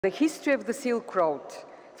The history of the Silk Road,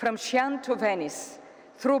 from Xi'an to Venice,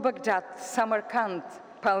 through Baghdad, Samarkand,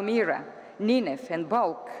 Palmyra, Nineveh, and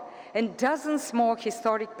Balkh, and dozens more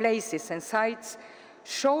historic places and sites,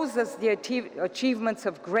 shows us the achievements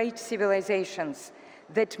of great civilizations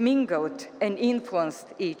that mingled and influenced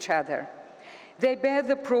each other. They bear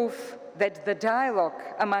the proof that the dialogue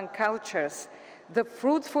among cultures, the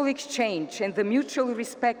fruitful exchange and the mutual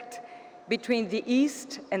respect between the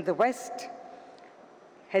East and the West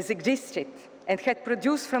has existed and had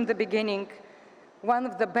produced from the beginning one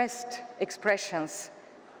of the best expressions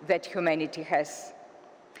that humanity has.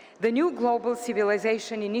 The new Global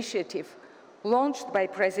Civilization Initiative, launched by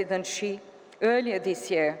President Xi earlier this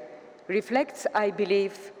year, reflects, I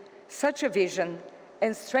believe, such a vision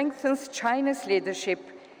and strengthens China's leadership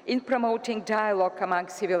in promoting dialogue among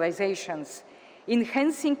civilizations,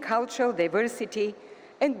 enhancing cultural diversity,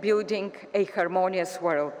 and building a harmonious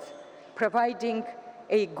world, providing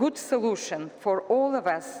a good solution for all of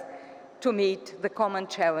us to meet the common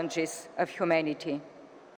challenges of humanity.